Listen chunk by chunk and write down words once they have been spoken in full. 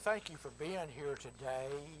Thank you for being here today.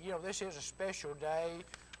 You know, this is a special day.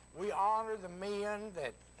 We honor the men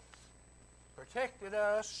that protected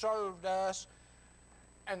us, served us,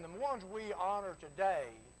 and the ones we honor today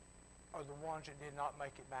are the ones that did not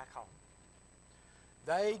make it back home.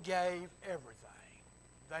 They gave everything.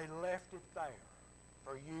 They left it there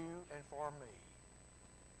for you and for me.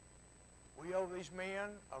 We owe these men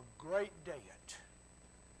a great debt.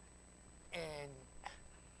 And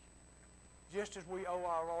just as we owe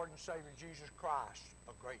our Lord and Savior Jesus Christ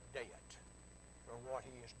a great debt for what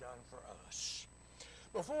He has done for us.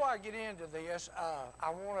 Before I get into this, I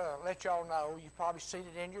want to let y'all know, you've probably seen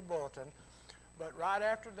it in your bulletin, but right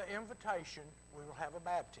after the invitation, we will have a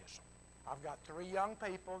baptism. I've got 3 young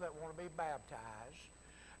people that want to be baptized,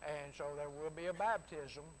 and so there will be a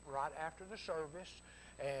baptism right after the service,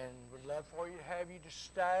 and we'd love for you to have you to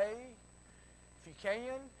stay if you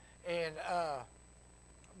can. And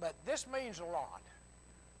but this means a lot.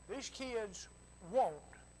 These kids want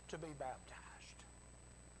to be baptized.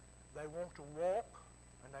 They want to walk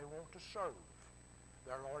and they want to serve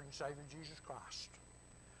their Lord and Savior Jesus Christ.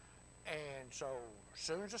 And so as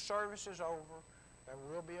soon as the service is over, there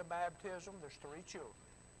will be a baptism. There's 3 children.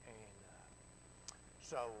 And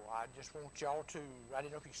so I just want y'all to, I don't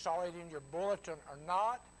know if you saw it in your bulletin or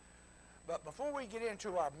not, but before we get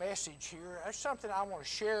into our message here, there's something I want to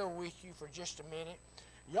share with you for just a minute.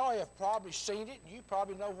 Y'all have probably seen it, and you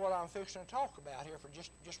probably know what I'm fixing to talk about here for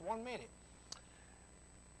just 1 minute.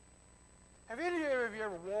 Have any of you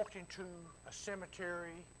ever walked into a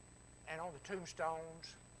cemetery and on the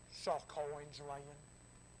tombstones saw coins laying?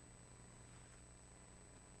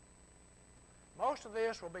 Most of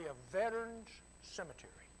this will be a veterans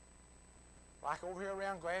cemetery, like over here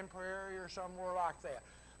around Grand Prairie or somewhere like that.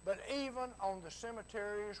 But even on the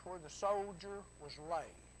cemeteries where the soldier was laid,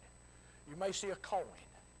 you may see a coin.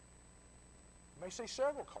 You may see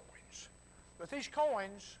several coins. But these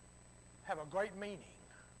coins have a great meaning.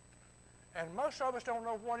 And most of us don't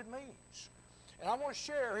know what it means. And I want to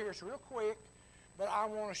share here, it's real quick, but I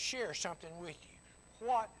want to share something with you.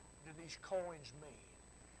 What do these coins mean?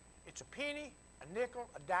 It's a penny, a nickel,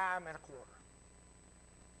 a dime, and a quarter.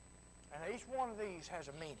 And each one of these has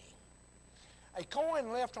a meaning. A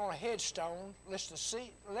coin left on a headstone lets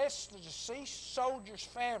the deceased soldier's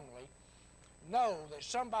family know that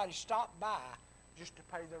somebody stopped by just to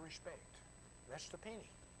pay their respect. That's the penny.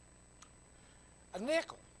 A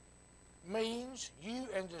nickel means you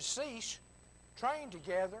and the deceased trained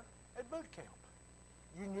together at boot camp.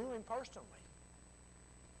 You knew him personally.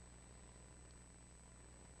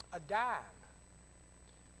 A dime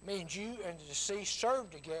means you and the deceased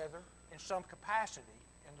served together in some capacity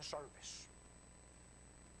in the service.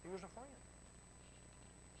 He was a friend.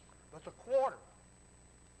 But the quarter,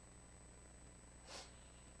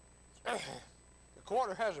 the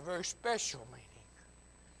quarter has a very special meaning.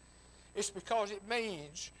 It's because it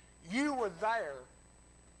means you were there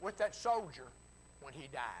with that soldier when he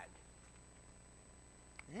died.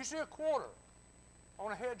 You see a quarter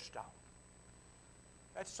on a headstone.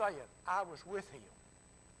 That's saying, I was with him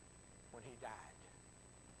when he died.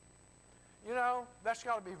 You know, that's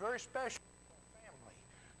got to be very special for a family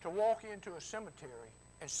to walk into a cemetery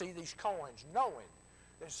and see these coins, knowing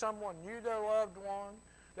that someone knew their loved one,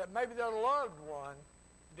 that maybe their loved one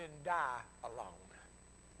didn't die alone,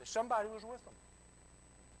 that somebody was with them.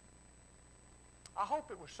 I hope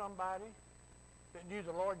it was somebody that knew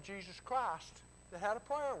the Lord Jesus Christ that had a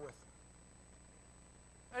prayer with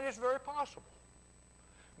them. And it's very possible.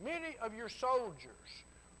 Many of your soldiers,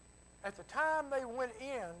 at the time they went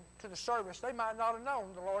in to the service, they might not have known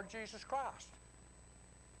the Lord Jesus Christ.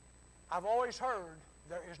 I've always heard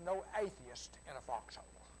there is no atheist in a foxhole.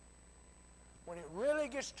 When it really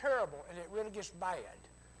gets terrible and it really gets bad,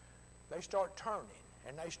 they start turning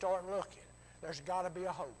and they start looking. There's got to be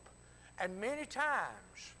a hope. And many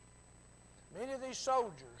times, many of these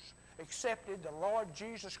soldiers accepted the Lord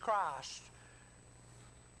Jesus Christ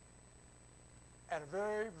at a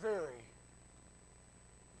very, very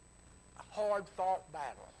hard-fought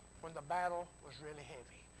battle, when the battle was really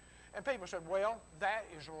heavy. And people said, well, that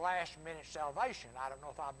is last-minute salvation. I don't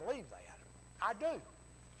know if I believe that. I do.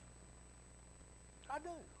 I do.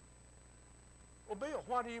 Well, Bill,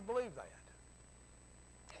 why do you believe that?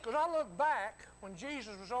 Because I look back when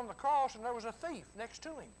Jesus was on the cross and there was a thief next to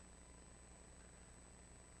him.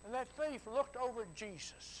 And that thief looked over at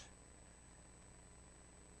Jesus.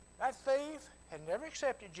 That thief had never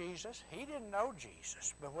accepted Jesus. He didn't know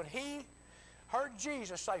Jesus. But when he heard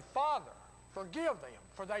Jesus say, Father, forgive them,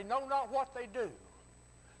 for they know not what they do,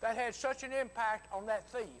 that had such an impact on that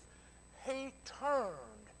thief. He turned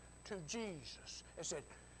to Jesus and said,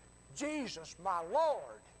 Jesus, my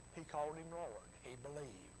Lord he called him Lord. He believed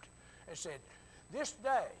and said, this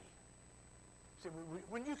day, said,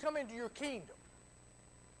 when you come into your kingdom,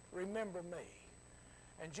 remember me.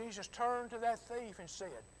 And Jesus turned to that thief and said,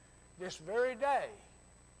 this very day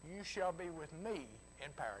you shall be with me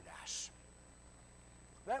in paradise.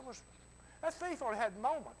 That thief only had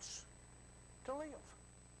moments to live.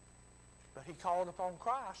 But he called upon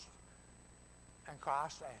Christ, and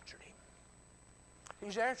Christ answered him.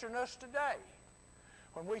 He's answering us today.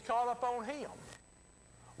 When we call upon him,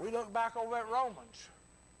 we look back over at Romans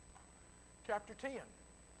chapter 10,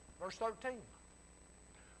 verse 13.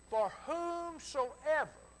 For whomsoever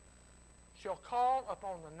shall call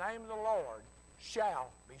upon the name of the Lord shall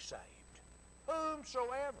be saved.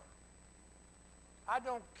 Whomsoever. I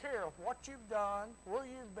don't care what you've done, where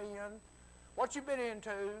you've been, what you've been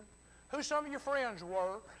into, who some of your friends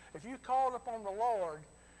were. If you called upon the Lord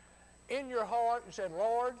in your heart and said,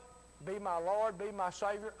 Lord, be my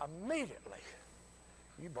Savior, immediately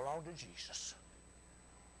you belong to Jesus.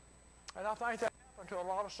 And I think that happened to a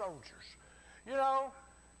lot of soldiers. You know,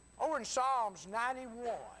 over in Psalms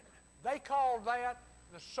 91, they called that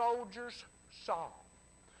the soldier's psalm.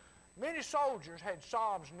 Many soldiers had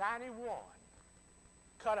Psalms 91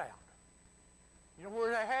 cut out. You know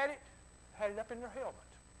where they had it? Had it up in their helmet.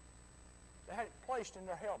 They had it placed in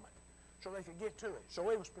their helmet so they could get to it, so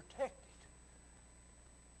it was protected.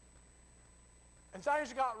 And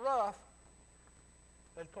things got rough,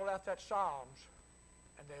 they'd pull out that Psalms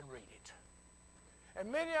and they'd read it.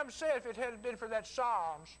 And many of them said if it had been for that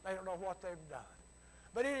Psalms, they don't know what they've done.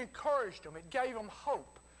 But it encouraged them. It gave them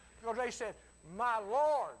hope. Because they said, my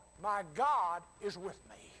Lord, my God is with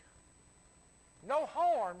me. No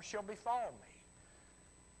harm shall befall me.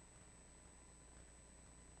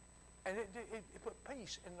 And it put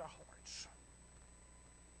peace in their hearts.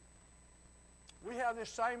 We have this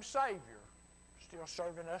same Savior still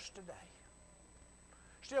serving us today.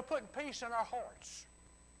 Still putting peace in our hearts.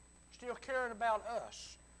 Still caring about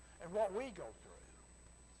us and what we go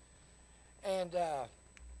through. And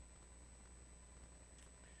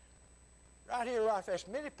right here, right fast,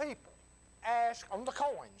 many people ask on the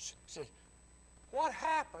coins, say, what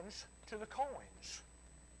happens to the coins?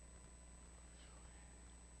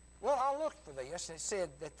 Well, I looked for this, and it said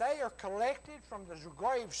that they are collected from the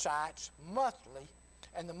grave sites monthly,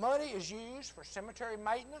 and the money is used for cemetery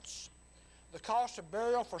maintenance, the cost of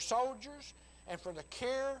burial for soldiers, and for the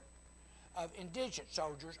care of indigent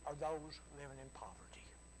soldiers or those living in poverty.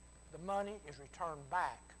 The money is returned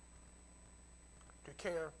back to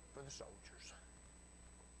care for the soldiers.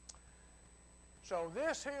 So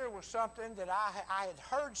this here was something that I had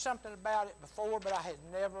heard something about it before, but I had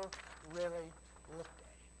never really looked at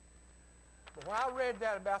it. But when I read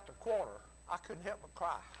that about the quarter, I couldn't help but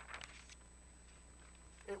cry.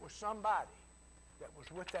 It was somebody that was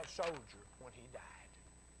with that soldier when he died.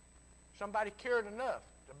 Somebody cared enough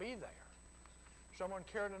to be there. Someone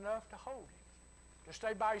cared enough to hold him, to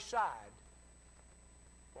stay by his side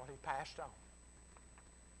while he passed on.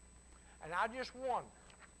 And I just wonder,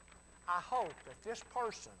 I hope that this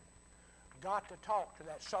person got to talk to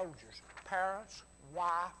that soldier's parents,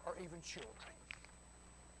 wife, or even children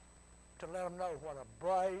to let them know what a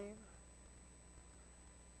brave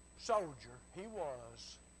soldier he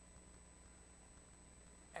was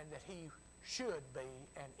and that he should be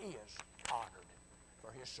and is honored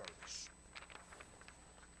for his service.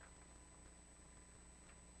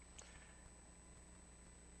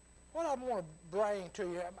 What I want to bring to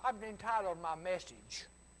you, I've entitled my message,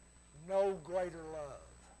 No Greater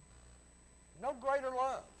Love. No greater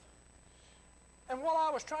love. And while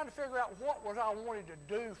I was trying to figure out what was I wanted to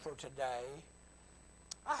do for today,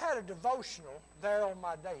 I had a devotional there on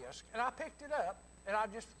my desk, and I picked it up, and I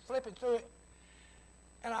just flipping through it,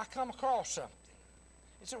 and I come across something.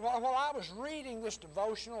 It said, while I was reading this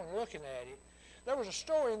devotional and looking at it, there was a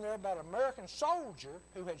story in there about an American soldier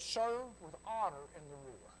who had served with honor in the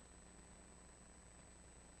war.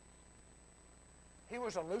 He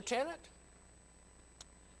was a lieutenant,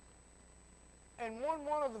 and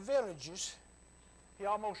one of the villages, he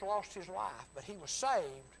almost lost his life, but he was saved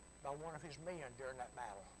by one of his men during that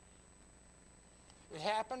battle. It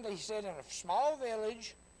happened, he said, in a small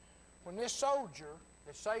village when this soldier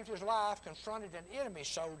that saved his life confronted an enemy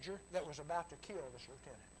soldier that was about to kill this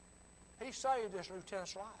lieutenant. He saved this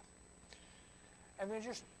lieutenant's life. And then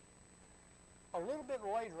just a little bit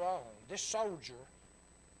later on, this soldier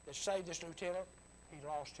that saved this lieutenant, he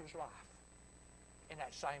lost his life in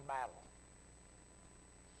that same battle.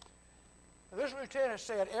 This lieutenant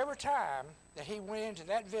said every time that he went into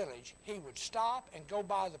that village, he would stop and go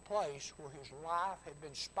by the place where his life had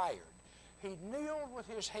been spared. He kneeled with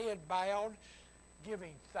his head bowed,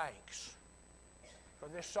 giving thanks for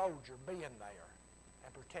this soldier being there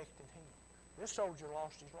and protecting him. This soldier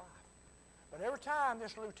lost his life. But every time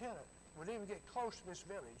this lieutenant would even get close to this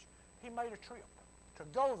village, he made a trip to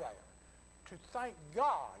go there to thank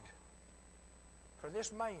God for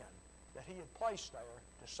this man that he had placed there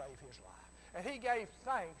to save his life. And he gave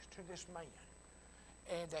thanks to this man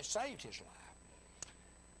and that saved his life.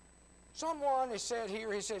 Someone, it said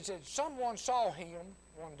here, he said, someone saw him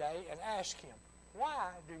one day and asked him, "Why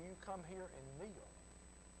do you come here and kneel?"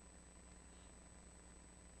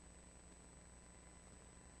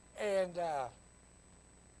 And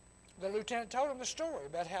the lieutenant told him the story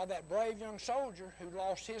about how that brave young soldier who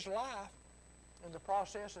lost his life in the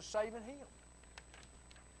process of saving him.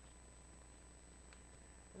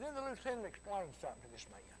 And then the lieutenant explained something to this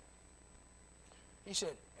man. He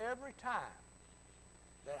said, every time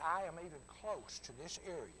that I am even close to this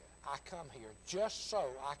area, I come here just so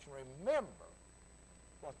I can remember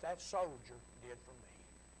what that soldier did for me.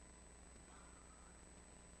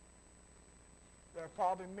 There are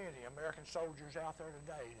probably many American soldiers out there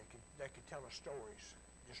today that could tell us stories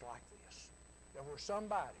just like this. That where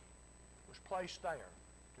somebody was placed there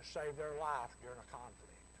to save their life during a conflict.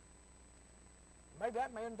 Maybe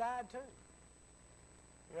that man died too.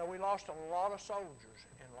 You know, we lost a lot of soldiers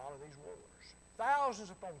in a lot of these wars. Thousands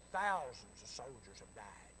upon thousands of soldiers have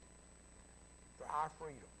died for our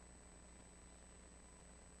freedom.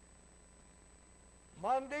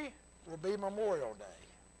 Monday will be Memorial Day.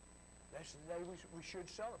 That's the day we should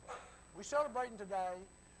celebrate. We're celebrating today,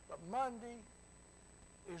 but Monday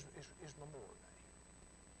is Memorial Day.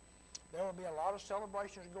 There will be a lot of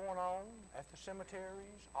celebrations going on at the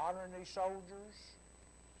cemeteries, honoring these soldiers.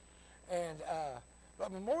 And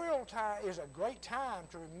but Memorial time is a great time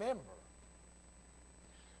to remember,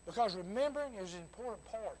 because remembering is an important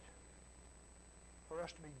part for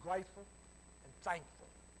us to be grateful and thankful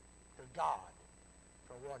to God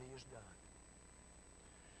for what He has done.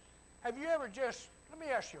 Have you ever just, let me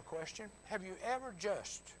ask you a question, have you ever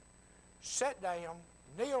just sat down,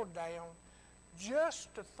 kneeled down,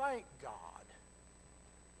 just to thank God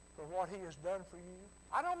for what He has done for you?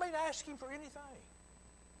 I don't mean asking for anything.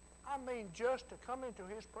 I mean just to come into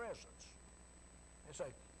His presence and say,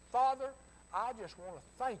 Father, I just want to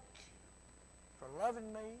thank you for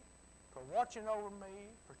loving me, for watching over me,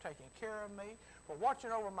 for taking care of me, for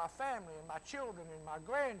watching over my family and my children and my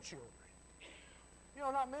grandchildren. You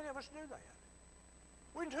know, not many of us do that.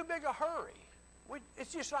 We're in too big a hurry.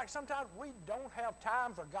 It's just like sometimes we don't have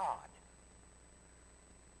time for God.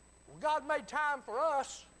 Well, God made time for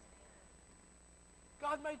us.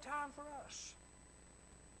 God made time for us.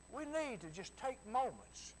 We need to just take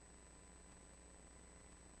moments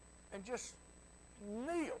and just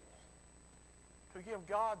kneel to give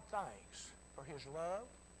God thanks for His love,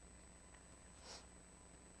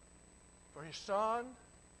 for His Son,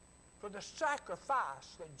 for the sacrifice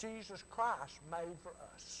that Jesus Christ made for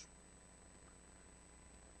us.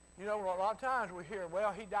 You know, a lot of times we hear,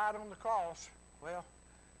 well, He died on the cross. Well,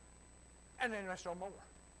 and then there's no more.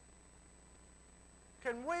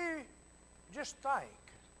 Can we just think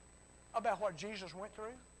about what Jesus went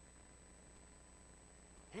through?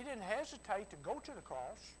 He didn't hesitate to go to the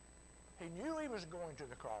cross. He knew He was going to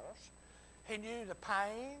the cross. He knew the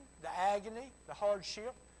pain, the agony, the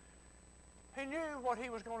hardship. He knew what He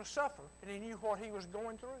was going to suffer, and He knew what He was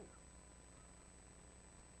going through.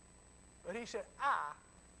 But He said, I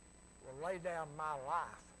will lay down my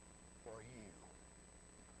life for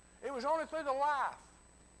you. It was only through the life,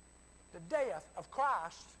 the death of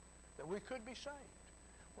Christ, that we could be saved.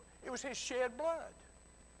 It was His shed blood.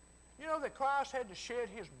 You know that Christ had to shed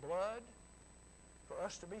His blood for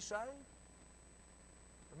us to be saved?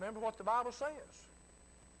 Remember what the Bible says.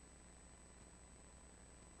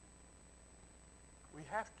 We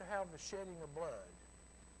have to have the shedding of blood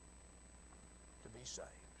to be saved.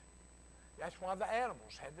 That's why the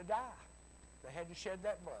animals had to die. They had to shed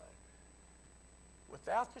that blood.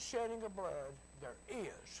 Without the shedding of blood, there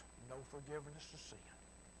is no forgiveness of sin.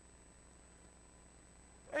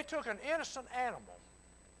 They took an innocent animal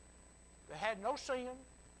that had no sin,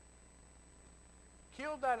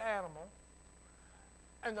 killed that animal,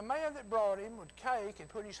 and the man that brought him would cake and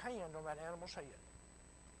put his hand on that animal's head.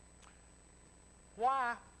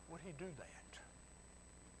 Why would he do that?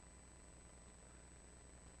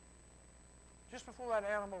 Just before that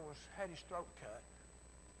animal had his throat cut,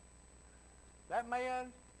 that man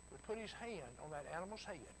would put his hand on that animal's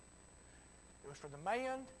head. It was for the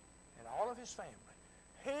man and all of his family.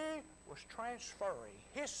 He was transferring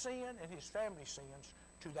his sin and his family's sins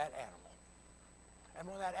to that animal. And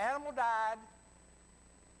when that animal died,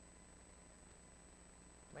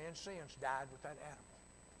 Man's sins died with that animal.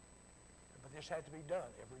 But this had to be done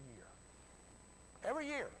every year. Every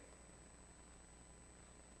year.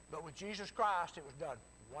 But with Jesus Christ, it was done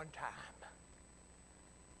one time.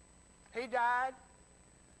 He died,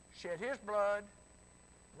 shed his blood,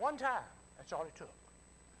 one time. That's all it took.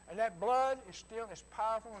 And that blood is still as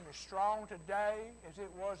powerful and as strong today as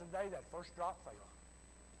it was the day that first drop fell.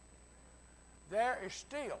 There is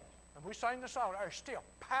still, and we sang the song, there is still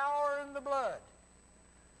power in the blood.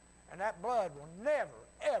 And that blood will never,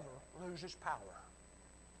 ever lose its power.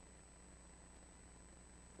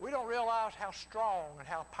 We don't realize how strong and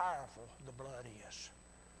how powerful the blood is.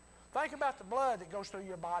 Think about the blood that goes through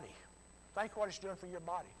your body. Think what it's doing for your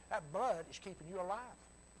body. That blood is keeping you alive.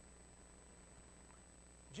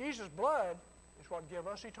 Jesus' blood is what gives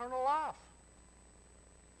us eternal life.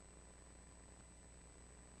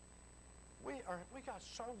 We got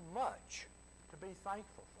so much to be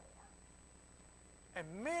thankful for. And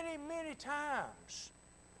many, many times,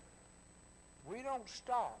 we don't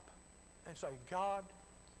stop and say, God,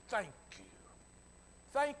 thank you.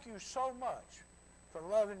 Thank you so much for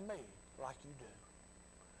loving me like you do.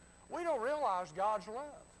 We don't realize God's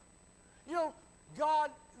love. You know, God,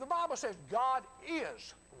 the Bible says God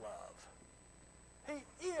is love. He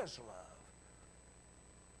is love.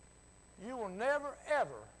 You will never, ever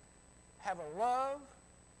have a love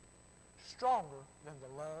stronger than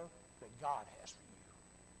the love that God has for you.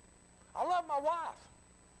 I love my wife,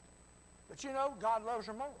 but you know, God loves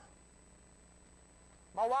her more.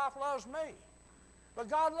 My wife loves me, but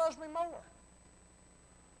God loves me more.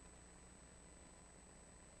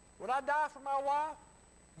 Would I die for my wife?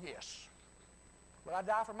 Yes. Would I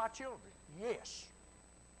die for my children? Yes.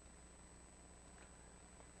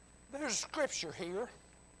 There's a scripture here,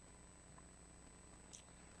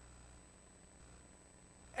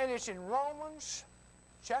 and it's in Romans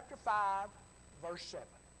chapter 5, verse 7.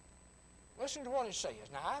 Listen to what it says.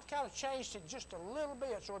 Now, I've kind of changed it just a little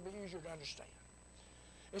bit so it'll be easier to understand.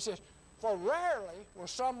 It says, for rarely will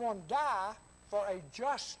someone die for a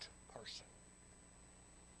just person.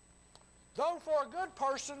 Though for a good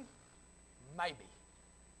person, maybe.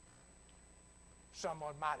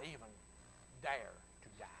 Someone might even dare to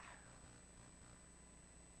die.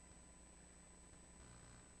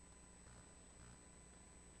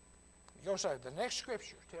 You go say, the next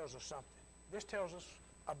scripture tells us something. This tells us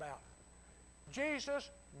about Jesus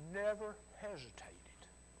never hesitated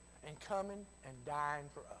in coming and dying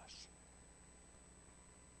for us.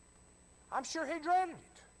 I'm sure he dreaded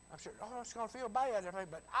it. I'm sure, oh, it's going to feel bad,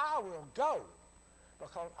 but I will go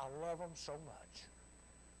because I love him so much.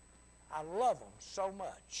 I love him so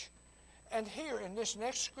much. And here in this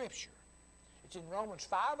next scripture, it's in Romans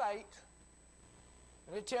 5:8,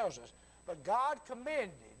 and it tells us, but God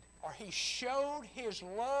commended, or he showed his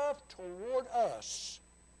love toward us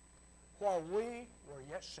while we were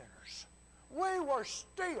yet sinners. We were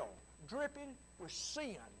still dripping with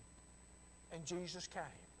sin, and Jesus came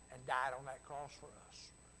and died on that cross for us.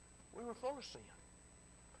 We were full of sin.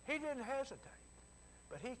 He didn't hesitate,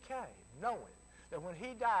 but he came knowing that when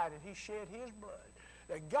he died and he shed his blood,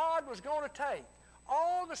 that God was going to take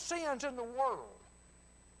all the sins in the world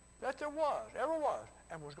that there was, ever was,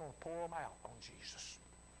 and was going to pour them out on Jesus.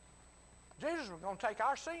 Jesus was going to take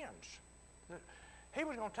our sins. He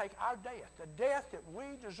was going to take our death, the death that we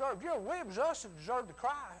deserved. You know, it was us that deserved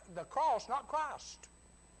the cross, not Christ.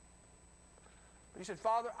 But he said,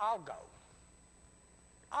 Father, I'll go.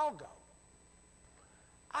 I'll go.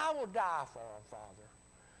 I will die for them, Father.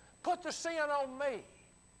 Put the sin on me.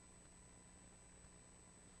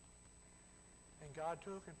 And God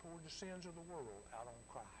took and poured the sins of the world out on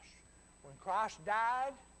Christ. When Christ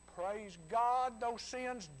died, praise God, those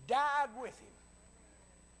sins died with him.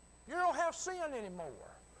 You don't have sin anymore.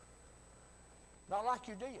 Not like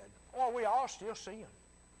you did. Or we all still sin.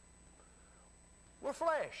 We're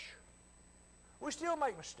flesh. We still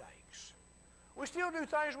make mistakes. We still do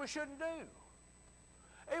things we shouldn't do.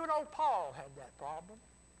 Even old Paul had that problem.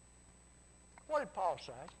 What did Paul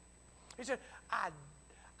say? He said, I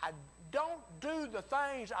don't do the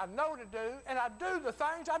things I know to do, and I do the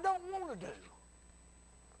things I don't want to do.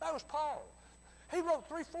 That was Paul. He wrote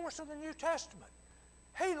 3/4 of the New Testament.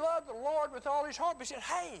 He loved the Lord with all his heart, but he said,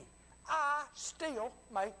 hey, I still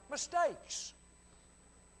make mistakes.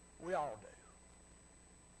 We all do.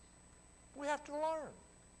 We have to learn.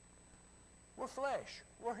 We're flesh.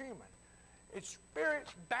 We're human. It's spirit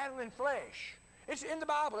battling flesh. It's in the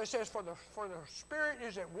Bible. It says, for the spirit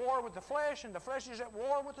is at war with the flesh, and the flesh is at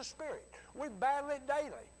war with the spirit. We battle it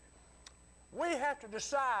daily. We have to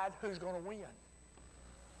decide who's going to win.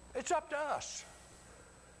 It's up to us.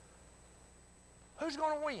 Who's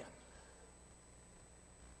going to win?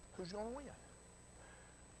 who's going to win?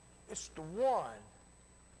 It's the one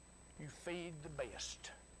you feed the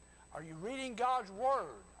best. Are you reading God's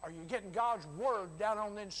Word? Are you getting God's Word down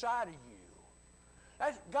on the inside of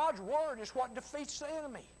you? God's Word is what defeats the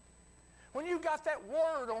enemy. When you got that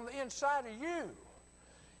Word on the inside of you,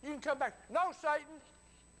 you can come back, no, Satan,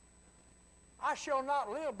 I shall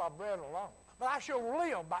not live by bread alone, but I shall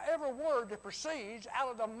live by every word that proceeds out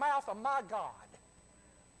of the mouth of my God.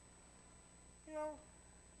 You know,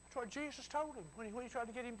 that's what Jesus told him when he tried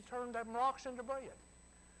to get him to turn them rocks into bread.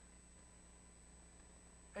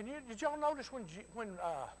 And did y'all notice when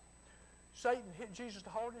Satan hit Jesus the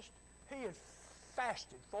hardest? He had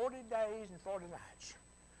fasted 40 days and 40 nights.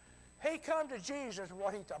 He come to Jesus and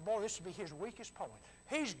what he thought, boy, this would be his weakest point.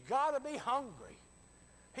 He's got to be hungry.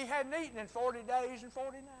 He hadn't eaten in 40 days and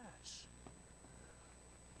 40 nights.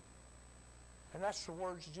 And that's the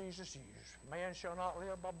words Jesus used. Man shall not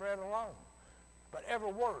live by bread alone, but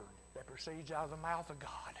every word that proceeds out of the mouth of God.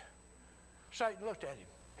 Satan looked at him.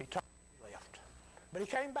 He turned and left. But he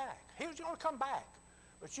came back. He was going to come back.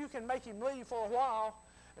 But you can make him leave for a while,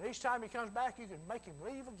 and each time he comes back, you can make him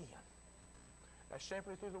leave again. That's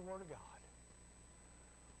simply through the Word of God.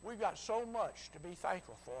 We've got so much to be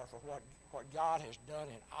thankful for what God has done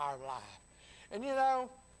in our life. And you know,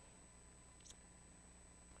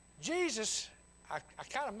 Jesus, I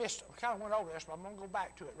kind of went over this, but I'm going to go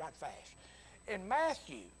back to it right fast. In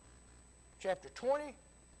Matthew chapter 20,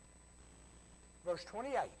 verse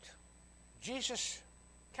 28, Jesus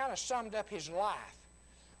kind of summed up his life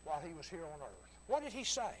while he was here on earth. What did he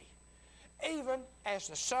say? Even as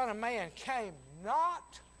the Son of Man came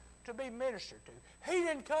not to be ministered to. He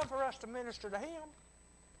didn't come for us to minister to him.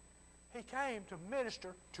 He came to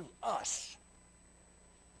minister to us.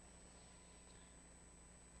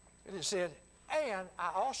 And it said, and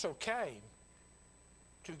I also came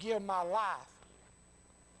to give my life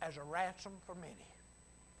as a ransom for many.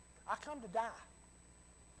 I come to die.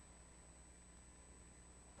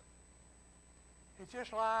 It's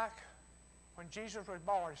just like when Jesus was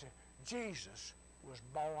born, he said, Jesus was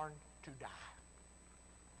born to die.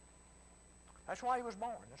 That's why he was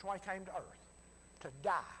born. That's why he came to earth, to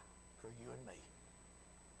die for you and me.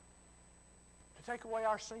 To take away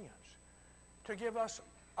our sins, to give us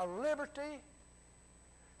a liberty,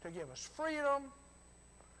 to give us freedom,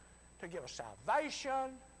 to give us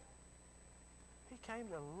salvation. He came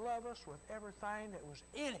to love us with everything that was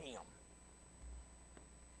in him.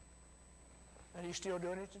 And he's still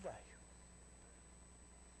doing it today.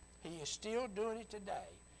 He is still doing it today.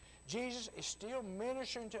 Jesus is still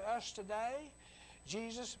ministering to us today.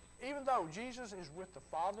 Jesus, even though Jesus is with the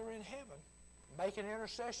Father in heaven, making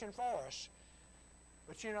intercession for us,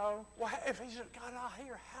 but you know, well, if he's God out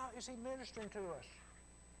here, how is he ministering to us?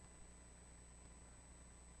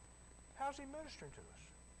 How's he ministering to us?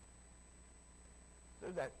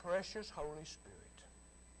 Through that precious Holy Spirit.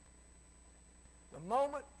 The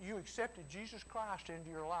moment you accepted Jesus Christ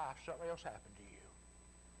into your life, something else happened to you.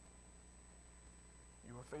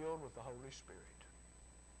 You were filled with the Holy Spirit.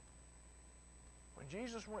 When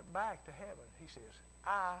Jesus went back to heaven, he said,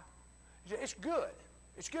 it's good.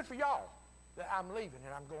 It's good for y'all that I'm leaving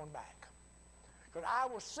and I'm going back. But I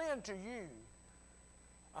will send to you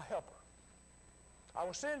a helper. I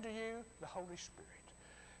will send to you the Holy Spirit.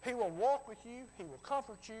 He will walk with you. He will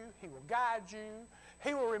comfort you. He will guide you.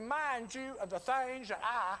 He will remind you of the things that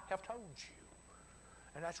I have told you.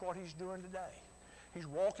 And that's what he's doing today. He's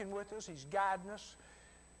walking with us. He's guiding us.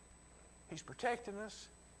 He's protecting us.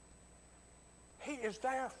 He is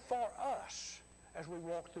there for us as we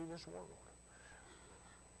walk through this world.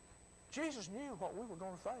 Jesus knew what we were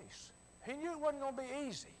going to face. He knew it wasn't going to be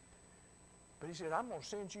easy. But he said, I'm going to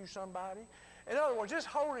send you somebody. In other words, this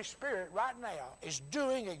Holy Spirit right now is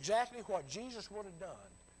doing exactly what Jesus would have done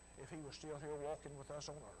if he was still here walking with us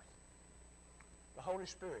on earth. The Holy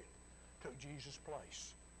Spirit took Jesus'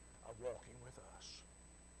 place of walking with us.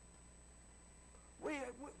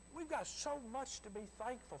 We've got so much to be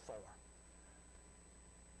thankful for.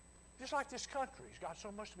 Just like this country's got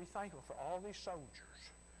so much to be thankful for all these soldiers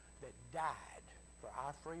that died for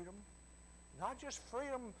our freedom. Not just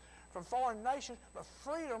freedom from foreign nations, but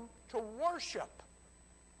freedom to worship.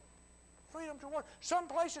 Freedom to worship. Some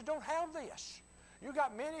places don't have this. You've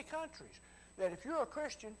got many countries that if you're a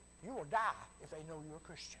Christian, you will die if they know you're a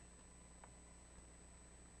Christian.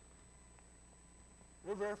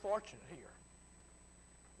 We're very fortunate here.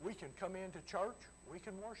 We can come into church, we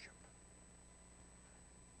can worship.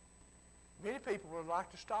 Many people would like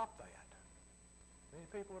to stop that. Many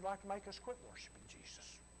people would like to make us quit worshiping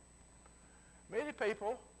Jesus. Many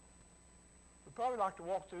people would probably like to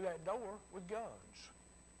walk through that door with guns.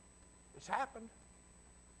 It's happened.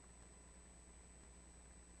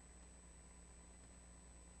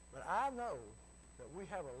 I know that we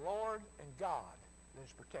have a Lord and God that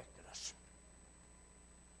has protected us.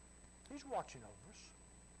 He's watching over us.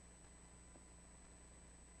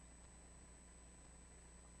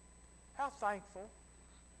 How thankful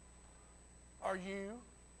are you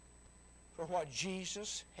for what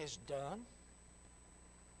Jesus has done?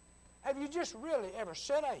 Have you just really ever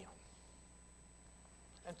sat down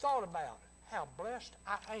and thought about how blessed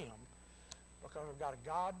I am because I've got a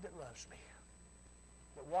God that loves me,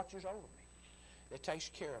 that watches over me, that takes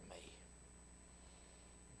care of me?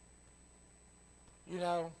 You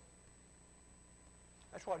know,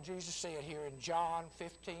 that's what Jesus said here in John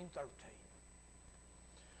 15:13.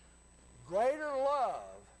 Greater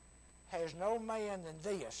love has no man than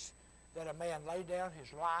this, that a man lay down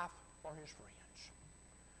his life for his friends.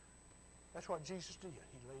 That's what Jesus did.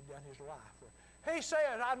 He laid down his life. He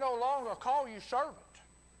says, I no longer call you servant.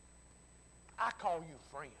 I call you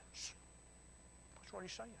friends. That's what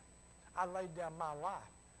he's saying. I laid down my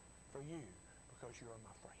life for you because you are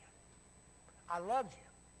my friend. I love you.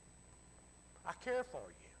 I care for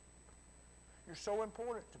you. You're so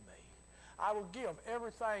important to me. I will give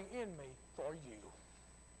everything in me for you.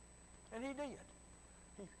 And he did.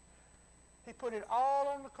 He put it all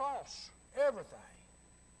on the cross. Everything.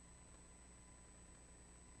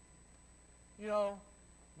 You know,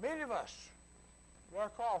 many of us wear a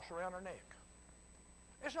cross around our neck.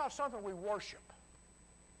 It's not something we worship.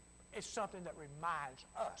 It's something that reminds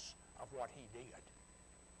us of what he did,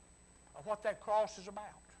 of what that cross is about.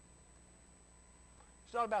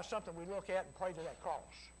 It's not about something we look at and pray to that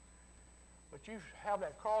cross. But you have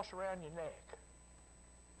that cross around your neck.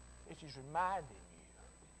 It is reminding you,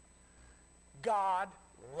 God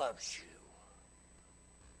loves you.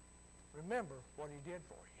 Remember what he did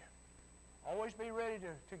for you. Always be ready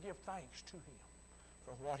to give thanks to him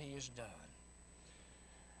for what he has done.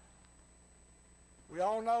 We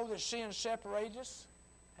all know that sin separates us,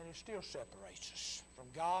 and it still separates us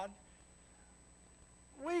from God.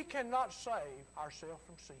 We cannot save ourselves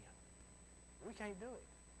from sin. We can't do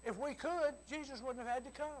it. If we could, Jesus wouldn't have had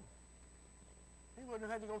to come. He wouldn't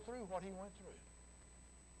have had to go through what he went through.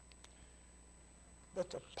 But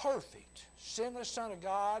the perfect, sinless Son of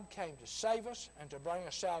God came to save us and to bring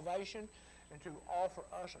us salvation and to offer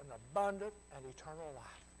us an abundant and eternal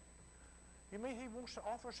life. You mean he wants to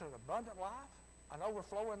offer us an abundant life? An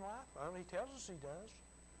overflowing life? Well, he tells us he does.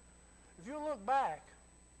 If you look back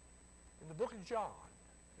in the book of John,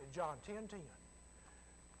 in John 10:10,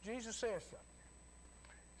 Jesus says something.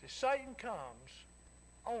 He says, Satan comes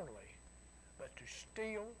only but to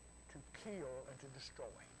steal, to kill, and to destroy.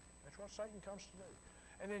 That's what Satan comes to do.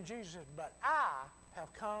 And then Jesus says, but I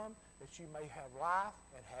have come that you may have life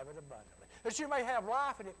and have it abundantly. That you may have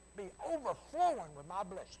life and it be overflowing with my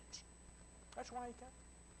blessings. That's why he comes.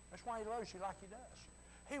 That's why he loves you like he does.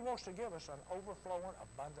 He wants to give us an overflowing,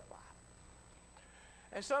 abundant life.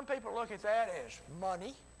 And some people look at that as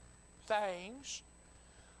money, things,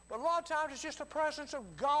 but a lot of times it's just the presence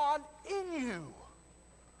of God in you.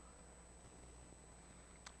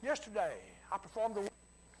 Yesterday, I performed a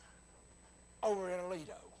over in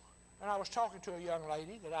Aledo, and I was talking to a young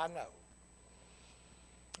lady that I know.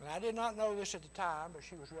 And I did not know this at the time, but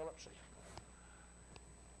she was real upset.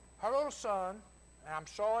 Her little son, and I'm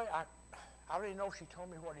sorry, I don't even know if she told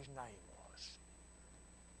me what his name was,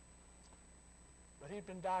 but he'd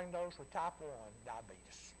been diagnosed with type 1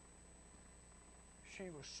 diabetes. She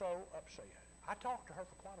was so upset. I talked to her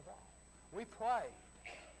for quite a while. We prayed.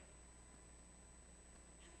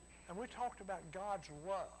 And we talked about God's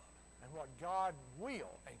love and what God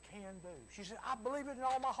will and can do. She said, I believe it in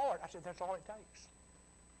all my heart. I said, that's all it takes.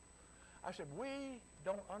 I said, we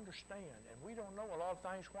don't understand and we don't know a lot of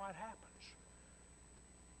things why it happens.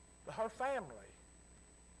 But her family,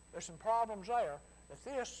 there's some problems there that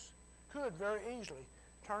this could very easily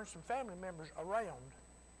turn some family members around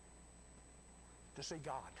to see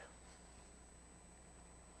God.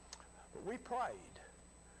 But we prayed.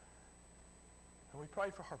 And we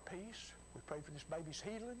prayed for her peace. We prayed for this baby's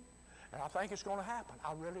healing. And I think it's going to happen.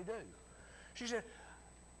 I really do. She said,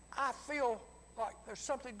 I feel like there's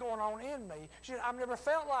something going on in me. She said, I've never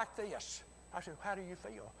felt like this. I said, how do you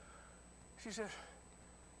feel? She said,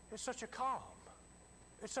 it's such a calm.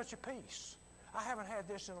 It's such a peace. I haven't had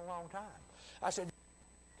this in a long time. I said,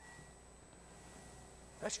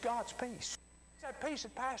 that's God's peace. It's that peace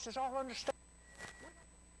that passes all understanding.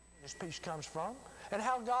 This peace comes from and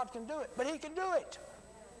how God can do it. But he can do it.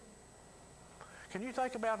 Can you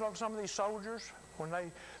think about like some of these soldiers,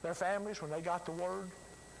 their families, when they got the word?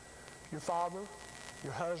 Your father,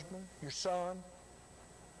 your husband, your son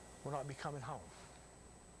will not be coming home.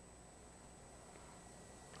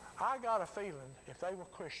 I got a feeling if they were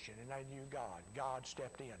Christian and they knew God, God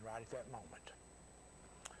stepped in right at that moment.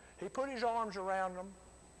 He put his arms around them,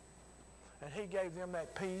 and he gave them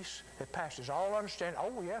that peace that passes all understanding.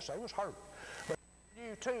 Oh, yes, they was hurt. But they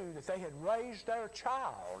knew, too, that they had raised their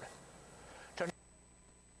child to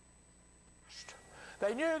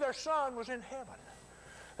They knew their son was in heaven.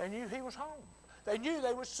 They knew he was home. They knew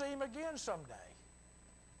they would see him again someday.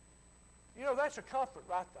 You know, that's a comfort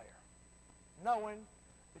right there, knowing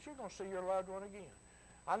that you're going to see your loved one again.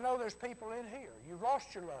 I know there's people in here, you've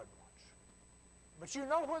lost your loved ones, but you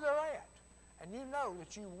know where they're at, and you know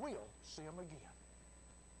that you will see them again.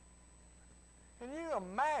 Can you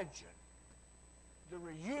imagine the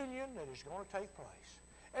reunion that is going to take place?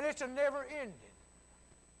 And it's a never-ending,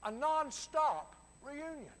 a non-stop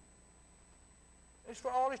reunion. It's for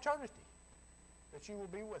all eternity that you will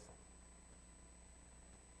be with them.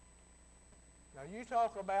 Now you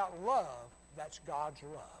talk about love, that's God's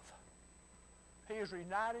love. He is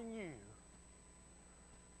reuniting you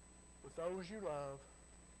with those you love,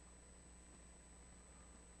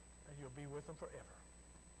 and you'll be with them forever.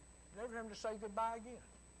 Never have to say goodbye again.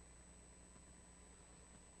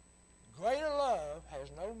 Greater love has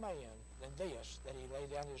no man than this, that he lay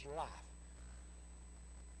down his life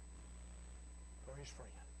for his friend.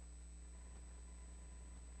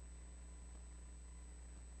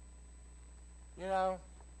 You know,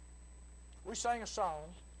 we sang a song,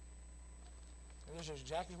 and this is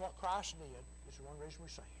exactly what Christ did. This is one reason we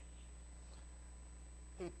sing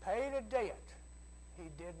it. He paid a debt he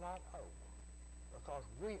did not owe, because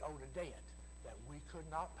we owed a debt that we could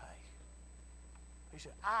not pay. He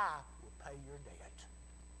said, I will pay your debt.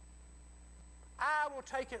 I will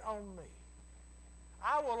take it on me.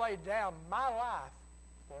 I will lay down my life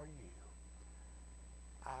for you.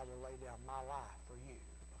 I will lay down my life for you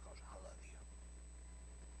because I love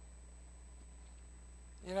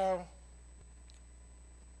you. You know,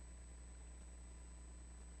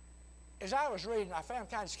 as I was reading, I found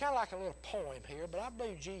it's kind of like a little poem here, but I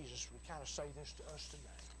believe Jesus would kind of say this to us today.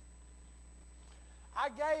 I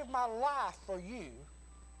gave my life for you.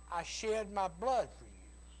 I shed my blood for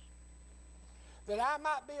you, that I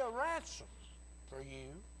might be a ransom for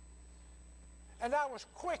you. And I was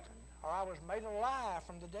quickened, or I was made alive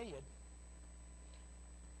from the dead,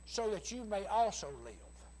 so that you may also live.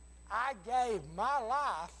 I gave my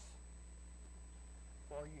life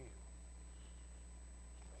for you.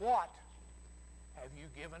 What have you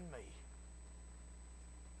given me?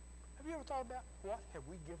 Have you ever thought about what have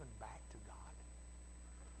we given back to God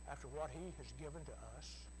after what he has given to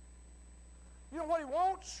us? You know what he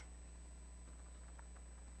wants?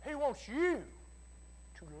 He wants you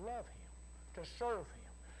to love him, to serve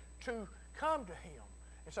him, to come to him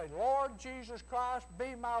and say, Lord Jesus Christ,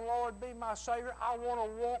 be my Lord, be my Savior. I want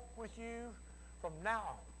to walk with you from now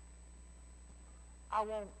on. I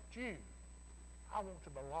want you. I want to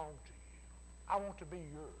belong to you. I want to be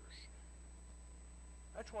yours.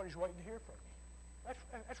 That's what he's waiting to hear from you.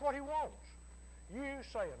 That's what he wants. You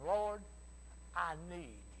saying, Lord, I need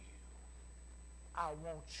you. I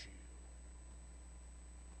want you.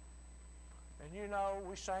 And you know,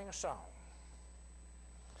 we sang a song.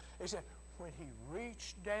 It said, when he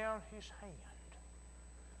reached down his hand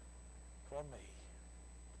for me,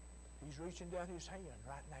 he's reaching down his hand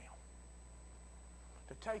right now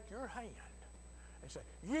to take your hand and say,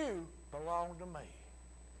 you belong to me.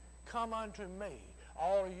 Come unto me,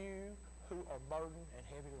 all you who are burdened and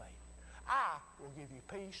heavy laden. I will give you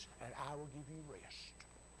peace, and I will give you rest.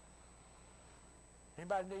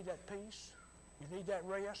 Anybody need that peace? You need that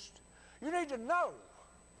rest? You need to know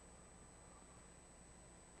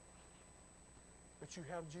that you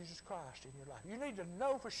have Jesus Christ in your life. You need to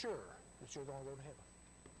know for sure that you're going to go to heaven.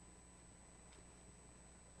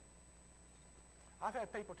 I've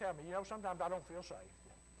had people tell me, you know, sometimes I don't feel saved.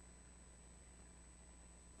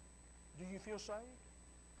 Do you feel saved?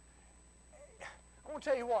 I want to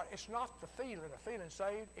tell you what, it's not the feeling of feeling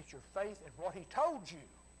saved, it's your faith in what he told you.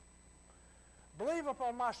 Believe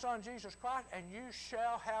upon my Son Jesus Christ, and you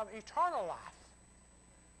shall have eternal life.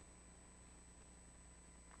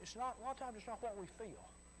 It's not, a lot of times it's not what we feel.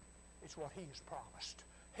 It's what he has promised.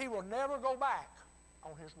 He will never go back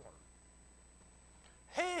on his word.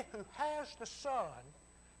 He who has the Son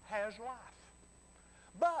has life.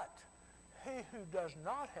 But he who does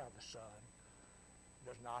not have the Son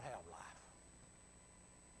does not have life.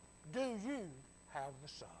 Do you have the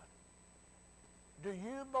Son? Do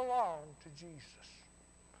you belong to Jesus?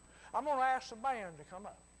 I'm going to ask the band to come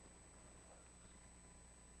up.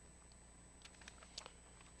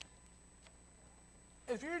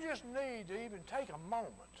 If you just need to even take a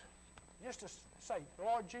moment just to say,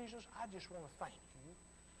 Lord Jesus, I just want to thank you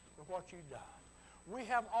what you've done. We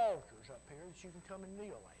have altars up here that you can come and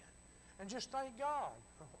kneel at. And just thank God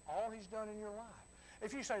for all He's done in your life.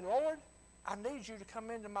 If you say, Lord, I need you to come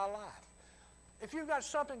into my life. If you've got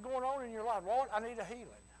something going on in your life, Lord, I need a healing.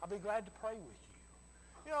 I'll be glad to pray with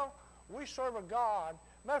you. You know, we serve a God.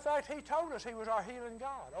 Matter of fact, He told us He was our healing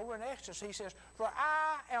God. Over in Exodus, He says, for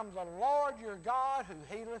I am the Lord your God who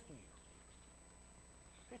healeth you.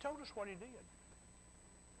 He told us what He did.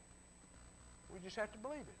 We just have to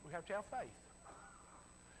believe it. We have to have faith.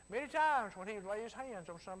 Many times when He would lay His hands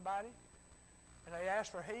on somebody and they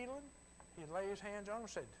asked for healing, He'd lay His hands on them and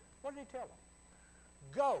said, what did He tell them?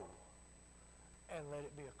 Go and let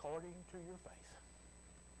it be according to your faith.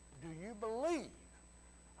 Do you believe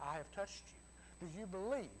I have touched you? Do you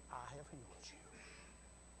believe I have healed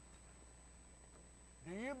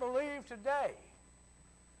you? Do you believe today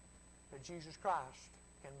that Jesus Christ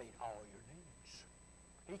can meet all your needs?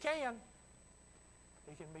 He can.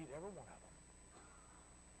 He can meet every one of them.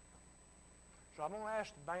 So I'm going to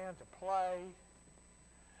ask the band to play.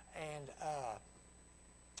 And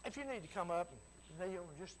if you need to come up and kneel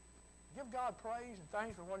and just give God praise and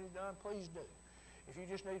thanks for what He's done, please do. If you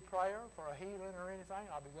just need prayer for a healing or anything,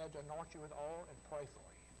 I'll be glad to anoint you with oil and pray for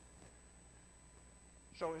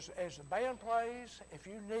you. So as the band plays, if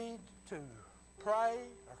you need to pray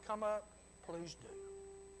or come up, please do.